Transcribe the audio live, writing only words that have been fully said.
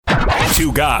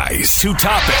Two guys, two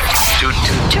topics,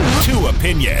 two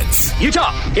opinions.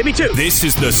 Utah, give me two. This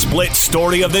is the split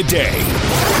story of the day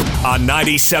on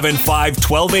 97.5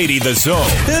 1280 The Zone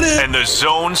and The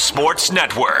Zone Sports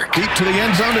Network. Deep to the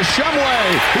end zone to Shumway.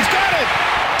 He's got it.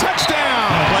 Touchdown.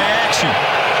 Play action.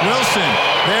 Wilson.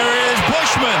 There is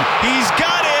Bushman. He's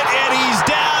got it, and he's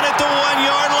down at the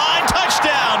 1-yard line.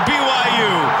 Touchdown, BYU.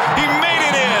 He made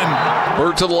it in.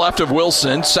 Bird to the left of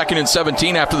Wilson. 2nd and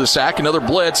 17 after the sack. Another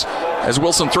blitz. As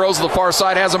Wilson throws to the far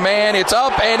side, has a man. It's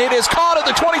up, and it is caught at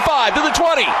the 25, to the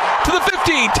 20, to the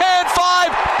 15, 10,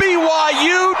 5.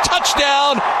 BYU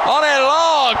touchdown on a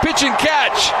long pitch and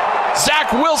catch.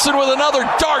 Zach Wilson with another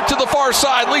dart to the far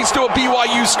side leads to a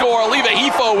BYU score. Leave a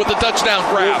Hefo with the touchdown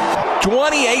grab.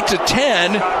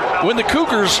 28-10 when the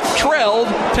Cougars trailed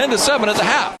 10-7 at the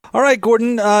half. All right,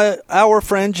 Gordon, our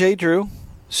friend Jay Drew,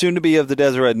 soon to be of the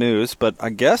Deseret News, but I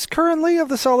guess currently of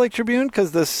the Salt Lake Tribune,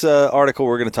 because this article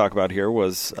we're going to talk about here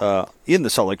was in the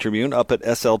Salt Lake Tribune up at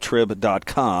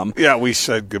sltrib.com. Yeah, we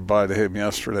said goodbye to him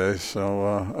yesterday,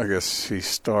 so I guess he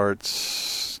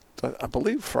starts, I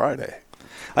believe, Friday.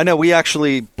 I know we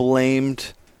actually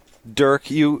blamed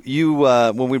Dirk. You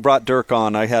when we brought Dirk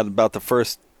on, I had about the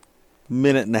first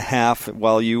minute and a half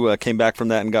while you came back from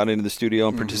that and got into the studio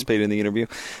and participated in the interview.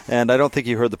 And I don't think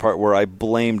you heard the part where I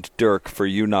blamed Dirk for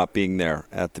you not being there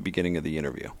at the beginning of the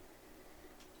interview.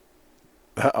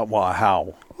 Well,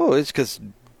 how? Oh, it's because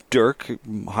Dirk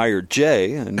hired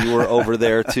Jay, and you were over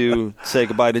there to say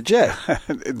goodbye to Jay.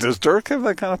 Does Dirk have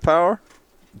that kind of power?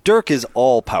 Dirk is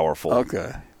all-powerful.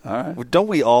 Okay. All right. Don't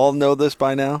we all know this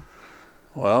by now?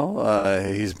 Well,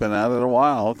 he's been at it a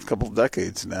while, a couple of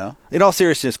decades now. In all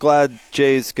seriousness, glad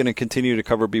Jay's going to continue to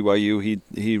cover BYU.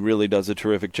 He really does a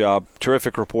terrific job.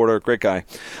 Terrific reporter, great guy.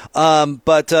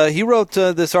 But he wrote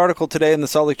this article today in the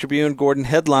Salt Lake Tribune. Gordon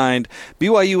headlined,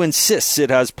 BYU insists it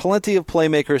has plenty of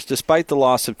playmakers despite the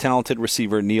loss of talented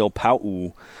receiver Neil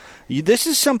Pau'u. This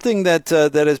is something that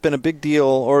has been a big deal,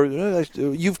 or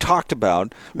you've talked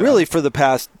about, really for the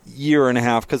past year and a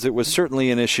half, because it was certainly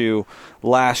an issue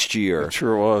last year. It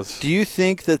sure was. Do you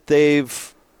think that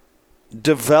they've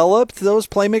developed those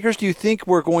playmakers? Do you think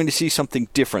we're going to see something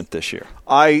different this year?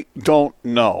 I don't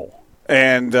know.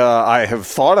 And I have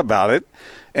thought about it,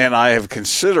 and I have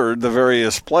considered the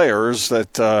various players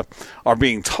that are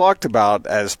being talked about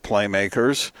as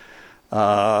playmakers.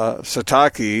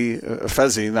 Sataki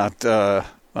Fezi, not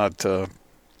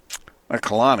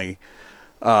Kalani,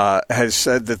 has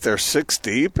said that they're 6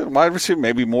 deep and wide receiver,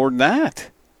 maybe more than that.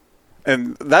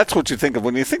 And that's what you think of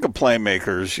when you think of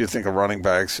playmakers. You think of running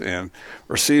backs and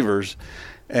receivers,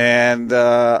 and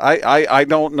I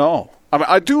don't know. I mean,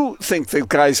 I do think that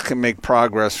guys can make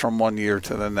progress from one year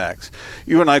to the next.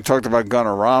 You and I talked about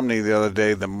Gunnar Romney the other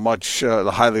day, the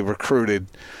highly recruited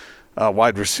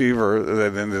wide receiver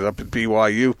that ended up at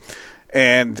BYU,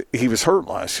 and he was hurt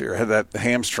last year. Had that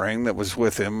hamstring that was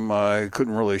with him. He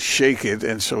couldn't really shake it,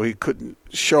 and so he couldn't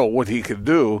show what he could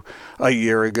do a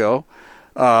year ago.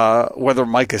 Whether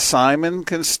Micah Simon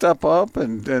can step up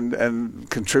and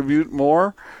contribute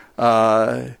more.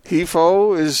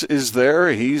 Hefo is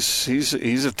there.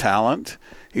 He's a talent.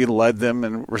 He led them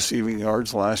in receiving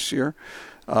yards last year.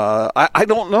 I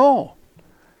don't know.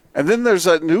 And then there's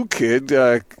that new kid,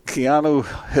 Keanu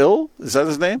Hill. Is that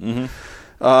his name?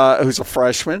 Mm-hmm. Who's a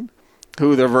freshman,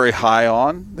 who they're very high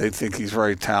on. They think he's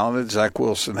very talented. Zach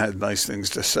Wilson had nice things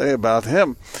to say about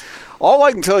him. All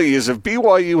I can tell you is if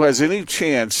BYU has any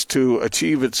chance to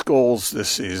achieve its goals this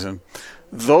season,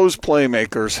 those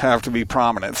playmakers have to be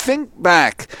prominent. Think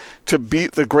back to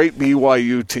beat the great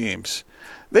BYU teams.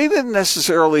 They didn't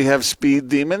necessarily have speed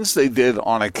demons. They did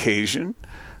on occasion,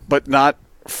 but not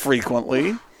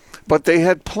frequently. But they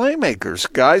had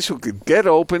playmakers, guys who could get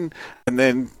open and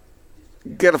then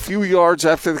get a few yards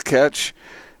after the catch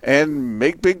and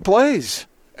make big plays.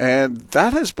 And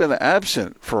that has been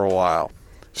absent for a while.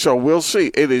 So we'll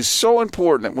see. It is so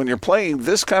important when you're playing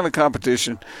this kind of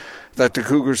competition that the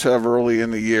Cougars have early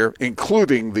in the year,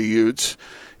 including the Utes.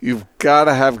 You've got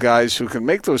to have guys who can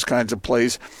make those kinds of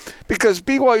plays because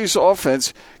BYU's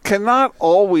offense cannot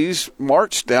always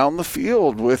march down the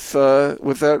field with that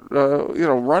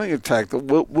running attack.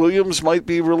 Williams might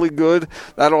be really good.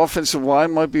 That offensive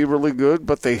line might be really good,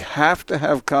 but they have to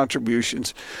have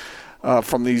contributions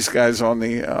from these guys on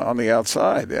the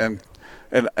outside. And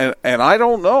I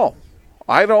don't know.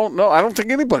 I don't think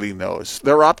anybody knows.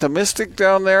 They're optimistic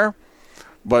down there,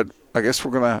 but I guess we're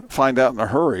going to find out in a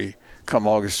hurry come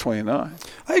August 29.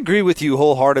 I agree with you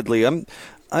wholeheartedly.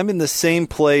 I'm in the same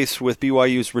place with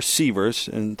BYU's receivers,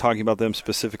 and talking about them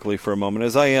specifically for a moment,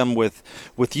 as I am with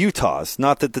Utah's.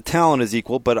 Not that the talent is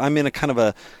equal, but I'm in a kind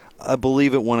of I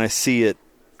believe it when I see it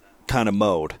kind of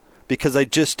mode because I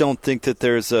just don't think that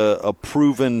there's a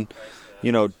proven,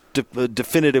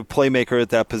 definitive playmaker at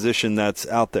that position that's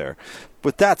out there.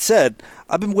 With that said,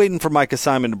 I've been waiting for Micah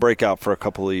Simon to break out for a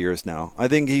couple of years now. I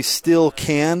think he still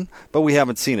can, but we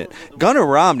haven't seen it. Gunnar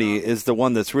Romney is the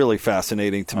one that's really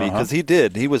fascinating to me because he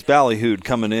was ballyhooed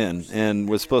coming in and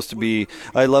was supposed to be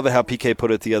 – I love it how PK put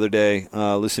it the other day,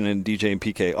 listening to DJ and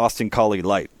PK, Austin Collie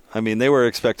light. I mean, they were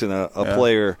expecting a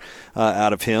player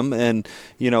out of him. And,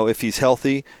 if he's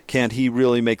healthy, can he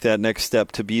really make that next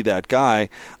step to be that guy?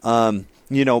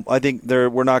 I think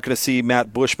we're not going to see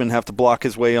Matt Bushman have to block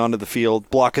his way onto the field,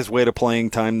 block his way to playing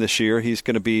time this year. He's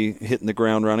going to be hitting the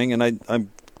ground running, and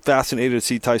I'm fascinated to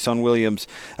see Tyson Williams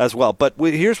as well. But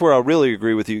here's where I really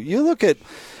agree with you. You look at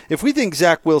if we think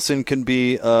Zach Wilson can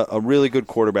be a really good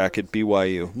quarterback at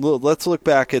BYU, let's look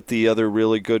back at the other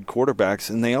really good quarterbacks,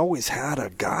 and they always had a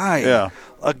guy. Yeah.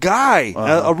 A guy,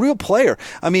 a real player.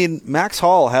 I mean, Max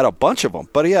Hall had a bunch of them,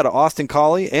 but he had Austin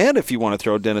Collie, and if you want to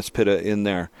throw Dennis Pitta in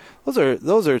there,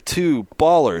 those are two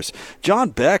ballers.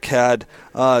 John Beck had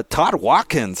Todd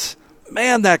Watkins.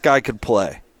 Man, that guy could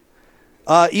play.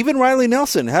 Even Riley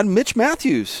Nelson had Mitch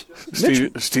Matthews.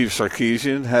 Steve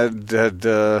Sarkisian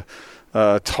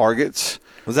had targets.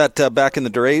 Was that back in the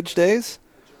Durage days,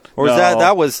 or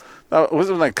no, was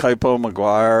wasn't like Kaipo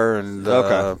McGuire and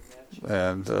okay.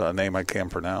 And a name I can't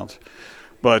pronounce.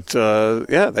 But,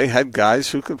 they had guys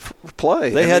who could play.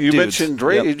 You mentioned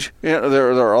Drage. Yep.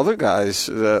 There are other guys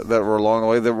that were along the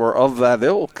way that were of that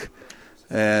ilk.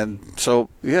 And so,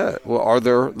 are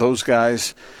there those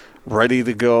guys ready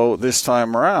to go this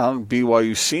time around?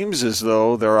 BYU seems as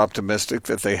though they're optimistic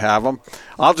that they have them.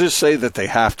 I'll just say that they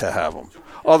have to have them.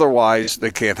 Otherwise, they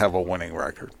can't have a winning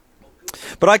record.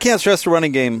 But I can't stress the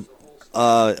running game.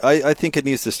 I think it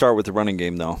needs to start with the running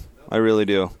game, though. I really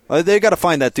do. They got to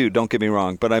find that dude, don't get me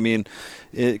wrong. But, I mean,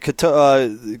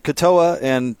 Katoa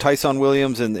and Tyson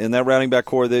Williams and that running back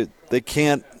core, they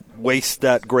can't waste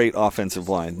that great offensive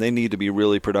line. They need to be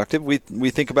really productive. We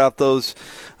think about those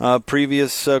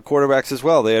previous quarterbacks as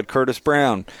well. They had Curtis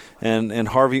Brown and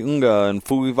Harvey Unga and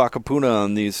Fui Vakapuna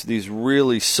and these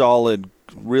really solid,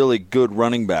 really good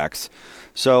running backs.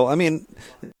 So, I mean,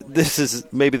 this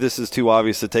is too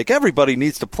obvious to take. Everybody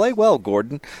needs to play well,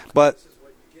 Gordon, but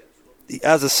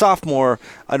as a sophomore,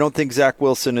 I don't think Zach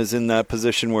Wilson is in that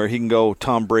position where he can go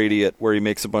Tom Brady where he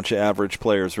makes a bunch of average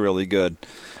players really good.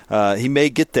 He may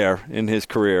get there in his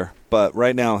career, but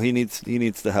right now he needs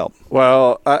the help.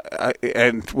 Well,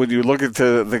 and when you look at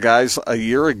the guys a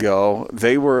year ago,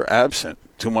 they were absent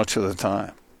too much of the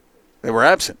time. They were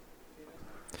absent.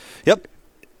 Yep.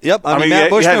 I mean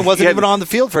Matt Bushman wasn't even on the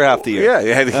field for half the year. Yeah,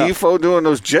 you had Hefo doing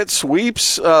those jet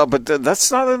sweeps, but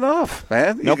that's not enough,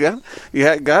 man. Nope.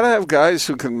 You got to have guys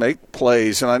who can make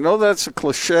plays, and I know that's a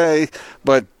cliche,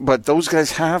 but those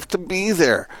guys have to be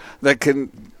there that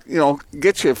can,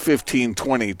 get you a 15,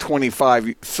 20, 25,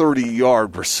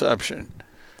 30-yard reception.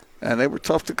 And they were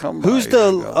tough to come by. Who's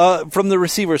from the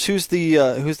receivers, who's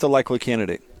the likely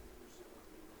candidate?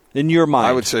 In your mind?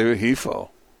 I would say Hefo.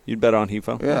 You'd bet on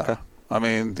Hefo? Yeah. Okay. I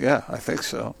mean, I think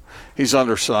so. He's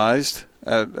undersized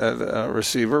at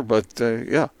receiver, but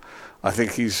I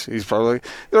think he's probably.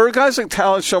 There are guys like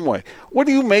Talent Shumway. What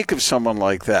do you make of someone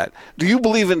like that? Do you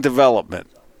believe in development?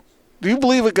 Do you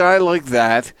believe a guy like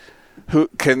that who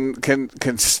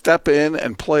can step in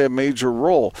and play a major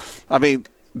role? I mean,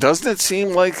 doesn't it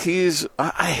seem like he's?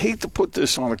 I hate to put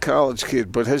this on a college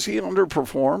kid, but has he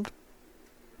underperformed?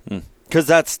 Because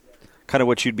that's kind of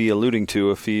what you'd be alluding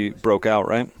to if he broke out,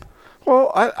 right?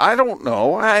 Well, I don't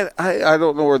know. I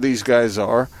don't know where these guys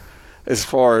are as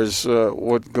far as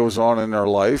what goes on in their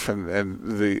life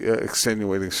and the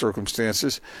extenuating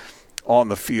circumstances on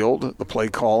the field, the play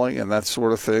calling and that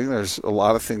sort of thing. There's a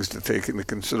lot of things to take into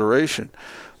consideration.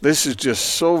 This is just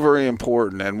so very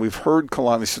important, and we've heard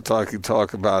Kalani Sitake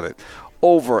talk about it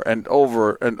over and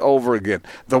over and over again.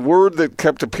 The word that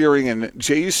kept appearing in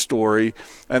Jay's story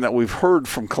and that we've heard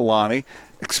from Kalani,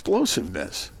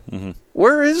 explosiveness. Mm-hmm.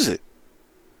 Where is it?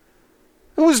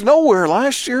 It was nowhere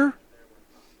last year.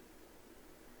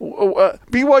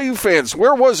 BYU fans,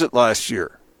 where was it last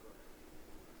year?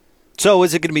 So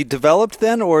is it going to be developed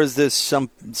then, or is this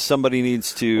somebody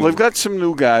needs to? Well, they've got some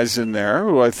new guys in there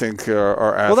who I think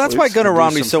are athletes. Well, that's why Gunnar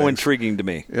Romney's so intriguing to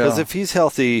me. Because if he's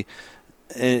healthy,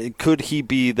 could he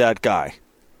be that guy?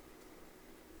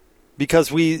 Because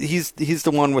he's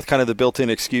the one with kind of the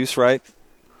built-in excuse, right?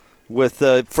 With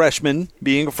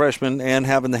being a freshman and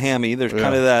having the hammy, there's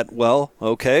kind of that,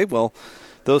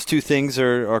 those two things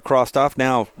are crossed off.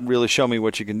 Now really show me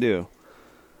what you can do.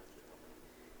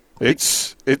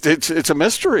 It's a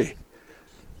mystery.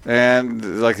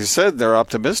 And like I said, they're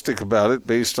optimistic about it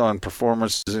based on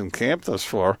performances in camp thus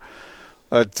far.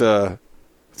 But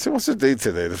see, what's the date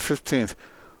today? The 15th.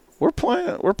 We're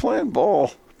playing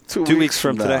ball 2 weeks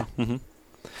from today. Mm-hmm.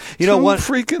 You know, one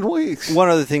freaking weeks. One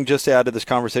other thing, just to add to this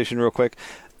conversation real quick,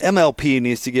 MLP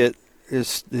needs to get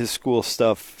his school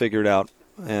stuff figured out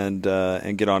and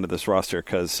get onto this roster,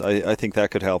 because I think that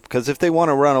could help. Because if they want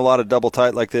to run a lot of double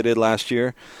tight like they did last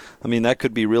year, I mean, that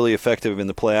could be really effective in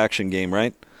the play action game,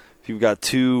 right? If you've got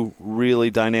two really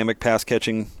dynamic pass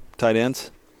catching tight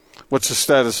ends. What's the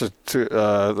status of?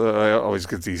 I always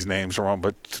get these names wrong,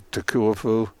 but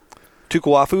Tukuafu.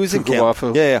 Tukuafu is in camp.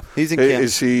 Yeah, he's in camp.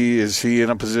 Is he in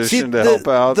a position to help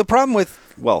out? The problem with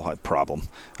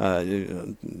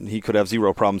he could have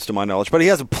zero problems to my knowledge, but he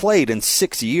hasn't played in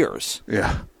 6 years.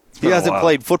 Yeah, he hasn't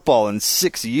played football in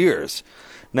 6 years.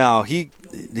 Now he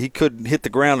could hit the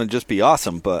ground and just be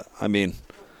awesome, but I mean,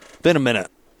 been a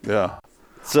minute. Yeah.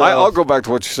 So I'll go back to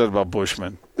what you said about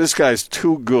Bushman. This guy's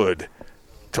too good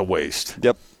to waste.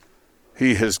 Yep.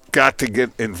 He has got to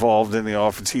get involved in the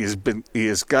offense. He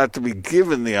has got to be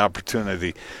given the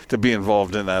opportunity to be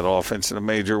involved in that offense in a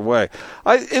major way.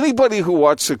 Anybody who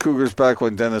watched the Cougars back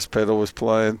when Dennis Petto was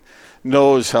playing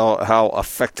knows how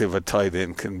effective a tight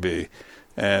end can be.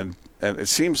 And it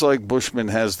seems like Bushman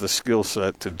has the skill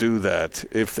set to do that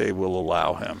if they will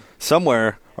allow him.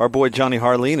 Somewhere, our boy Johnny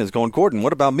Harleen is going, Gordon,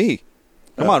 what about me?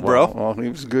 Come on, bro. Well, he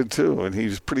was good, too. And he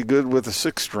was pretty good with a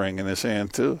six string in his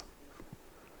hand, too.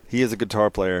 He is a guitar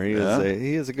player. He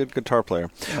is a good guitar player.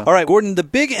 Yeah. All right, Gordon, the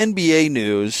big NBA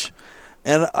news,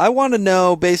 and I want to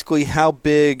know basically how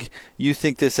big you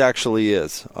think this actually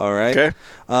is, all right?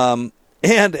 Okay.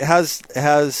 And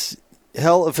has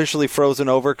hell officially frozen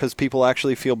over because people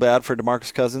actually feel bad for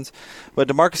DeMarcus Cousins? But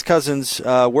DeMarcus Cousins,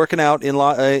 working out in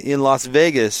Las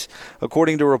Vegas,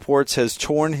 according to reports, has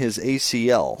torn his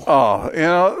ACL. Oh,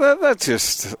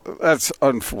 that's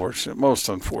unfortunate, most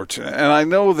unfortunate. And I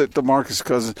know that DeMarcus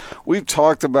Cousins, we've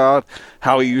talked about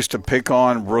how he used to pick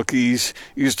on rookies,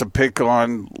 used to pick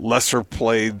on lesser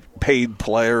paid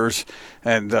players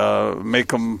and make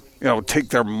them,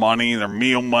 take their money, their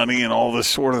meal money and all this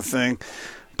sort of thing.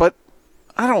 But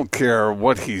I don't care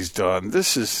what he's done.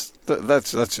 That's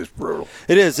just brutal.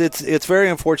 It is. It's very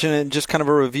unfortunate. Just kind of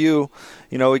a review.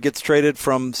 He gets traded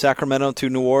from Sacramento to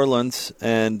New Orleans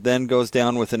and then goes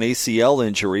down with an ACL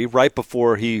injury right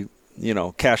before he,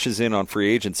 cashes in on free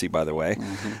agency, by the way.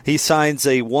 Mm-hmm. He signs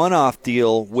a one-off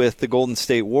deal with the Golden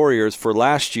State Warriors for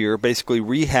last year, basically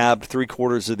rehabbed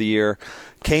 3/4 of the year,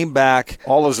 came back.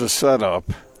 All as a setup.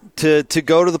 To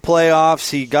go to the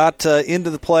playoffs. He got into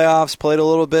the playoffs, played a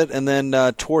little bit, and then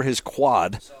tore his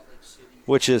quad,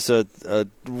 which is a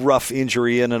rough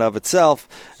injury in and of itself.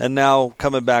 And now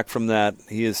coming back from that,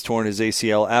 he has torn his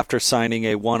ACL after signing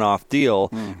a one-off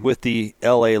deal with the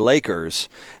LA Lakers.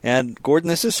 And, Gordon,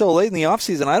 this is so late in the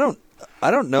offseason, I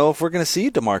don't know if we're going to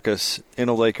see DeMarcus in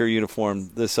a Laker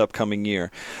uniform this upcoming year.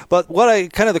 But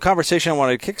the conversation I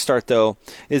wanted to kickstart, though,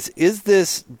 is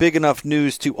this big enough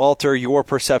news to alter your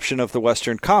perception of the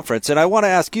Western Conference? And I want to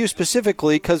ask you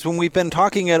specifically, because when we've been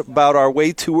talking about our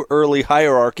way too early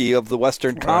hierarchy of the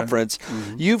Western Conference,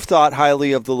 you've thought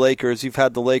highly of the Lakers. You've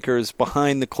had the Lakers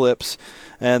behind the Clips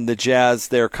and the Jazz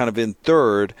there kind of in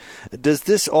third. Is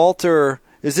this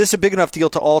a big enough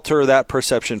deal to alter that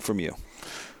perception from you?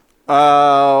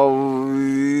 No,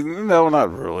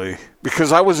 not really,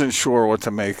 because I wasn't sure what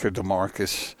to make of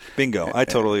DeMarcus. Bingo, I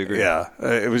totally agree. Yeah,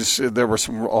 there were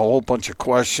a whole bunch of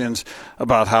questions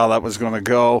about how that was going to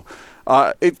go.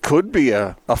 It could be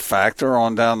a factor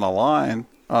on down the line,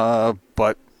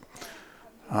 but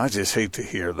I just hate to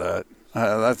hear that.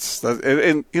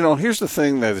 And here's the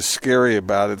thing that is scary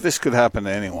about it. This could happen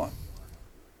to anyone.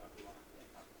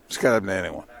 It's got to happen to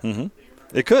anyone. Mm-hmm.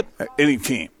 It could. Any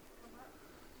team.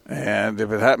 And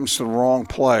if it happens to the wrong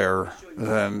player,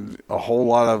 then a whole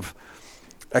lot of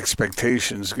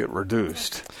expectations get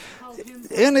reduced.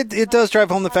 And it does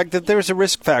drive home the fact that there's a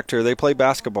risk factor. They play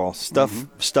basketball.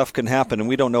 Stuff can happen, and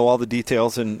we don't know all the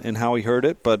details and how he heard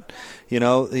it. But,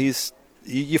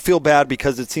 you feel bad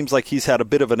because it seems like he's had a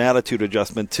bit of an attitude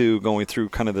adjustment, too, going through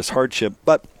kind of this hardship.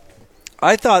 But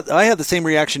I thought I had the same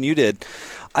reaction you did.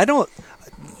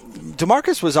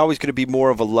 DeMarcus was always going to be more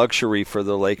of a luxury for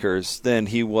the Lakers than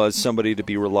he was somebody to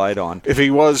be relied on. If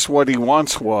he was what he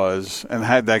once was and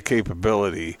had that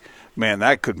capability, man,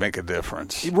 that could make a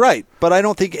difference. Right, but I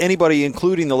don't think anybody,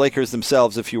 including the Lakers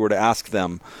themselves, if you were to ask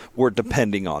them, were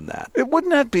depending on that.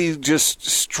 Wouldn't that be just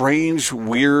strange,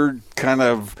 weird kind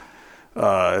of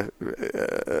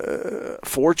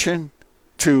fortune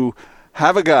to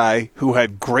have a guy who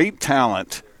had great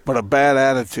talent but a bad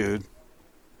attitude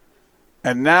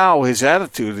And now his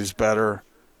attitude is better,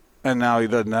 and now he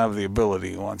doesn't have the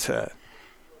ability he once had.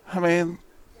 I mean,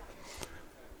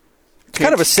 it's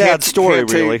kind of a sad story,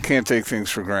 really. Can't take things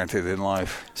for granted in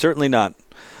life. Certainly not.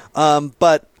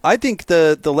 But I think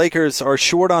the Lakers are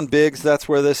short on bigs. That's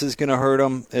where this is going to hurt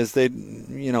them, as they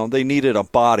needed a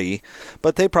body,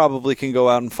 but they probably can go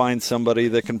out and find somebody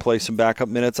that can play some backup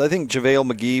minutes. I think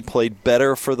JaVale McGee played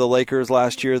better for the Lakers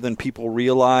last year than people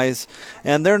realize,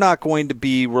 and they're not going to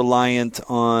be reliant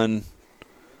on.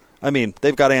 I mean,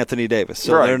 they've got Anthony Davis,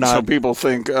 so right. They're not. So people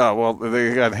think, well,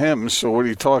 they got him. So what are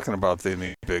you talking about? They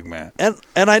need a big man. And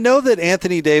I know that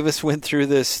Anthony Davis went through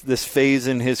this phase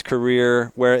in his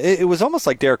career where it was almost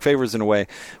like Derek Favors in a way,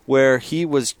 where he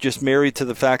was just married to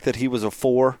the fact that he was a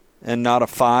 4 and not a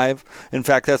 5. In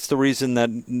fact, that's the reason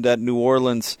that New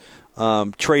Orleans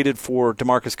traded for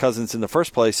DeMarcus Cousins in the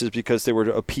first place, is because they were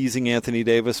appeasing Anthony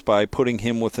Davis by putting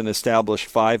him with an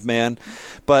established 5-man.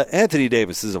 But Anthony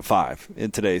Davis is a 5 in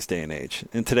today's day and age,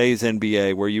 in today's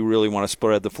NBA, where you really want to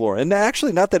spread the floor. And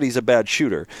actually, not that he's a bad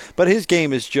shooter, but his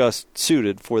game is just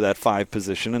suited for that 5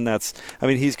 position, and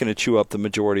he's going to chew up the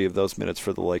majority of those minutes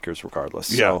for the Lakers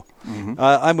regardless. Yeah. So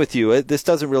I'm with you. This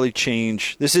doesn't really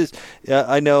change. This is,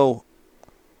 I know,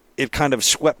 it kind of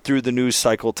swept through the news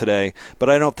cycle today, but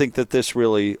I don't think that this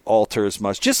really alters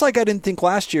much. Just like I didn't think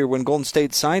last year when Golden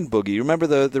State signed Boogie. You remember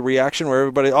the reaction where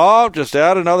everybody, just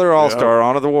add another All-Star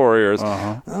onto the Warriors.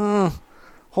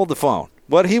 Hold the phone.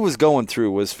 What he was going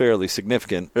through was fairly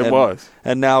significant. It was.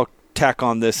 And now tack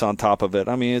on this on top of it.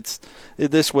 I mean,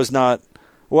 this was not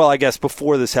 – well, I guess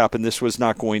before this happened, this was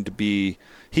not going to be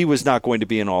 – he was not going to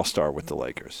be an All-Star with the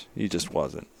Lakers. He just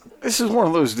wasn't. This is one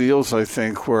of those deals, I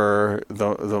think, where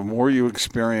the more you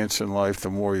experience in life, the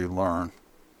more you learn.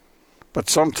 But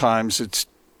sometimes it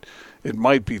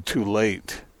might be too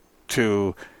late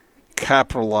to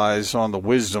capitalize on the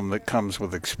wisdom that comes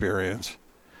with experience.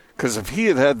 Because if he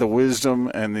had had the wisdom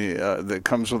and that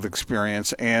comes with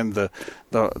experience and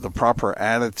the proper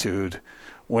attitude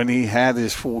when he had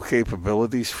his full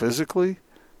capabilities physically,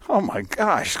 oh my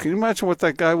gosh, can you imagine what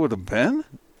that guy would have been?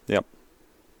 Yep.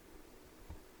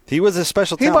 He was a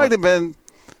special talent.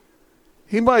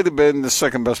 He might have been the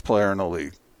second best player in the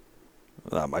league.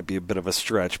 That might be a bit of a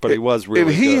stretch, but he was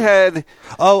really if he good. Had.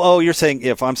 Oh, you're saying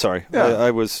if. I'm sorry. Yeah.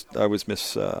 I was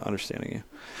misunderstanding you.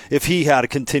 If he had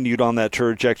continued on that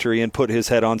trajectory and put his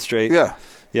head on straight. Yeah.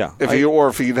 Yeah.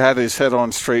 If he'd had his head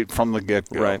on straight from the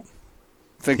get-go. Right.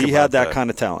 He had that kind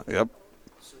of talent. Yep.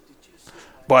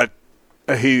 But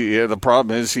the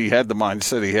problem is he had the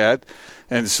mindset he had,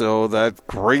 and so that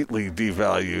greatly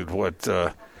devalued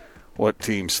what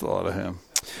teams thought of him.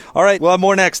 All right, we'll have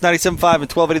more next. 97.5 and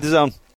 1280 The Zone.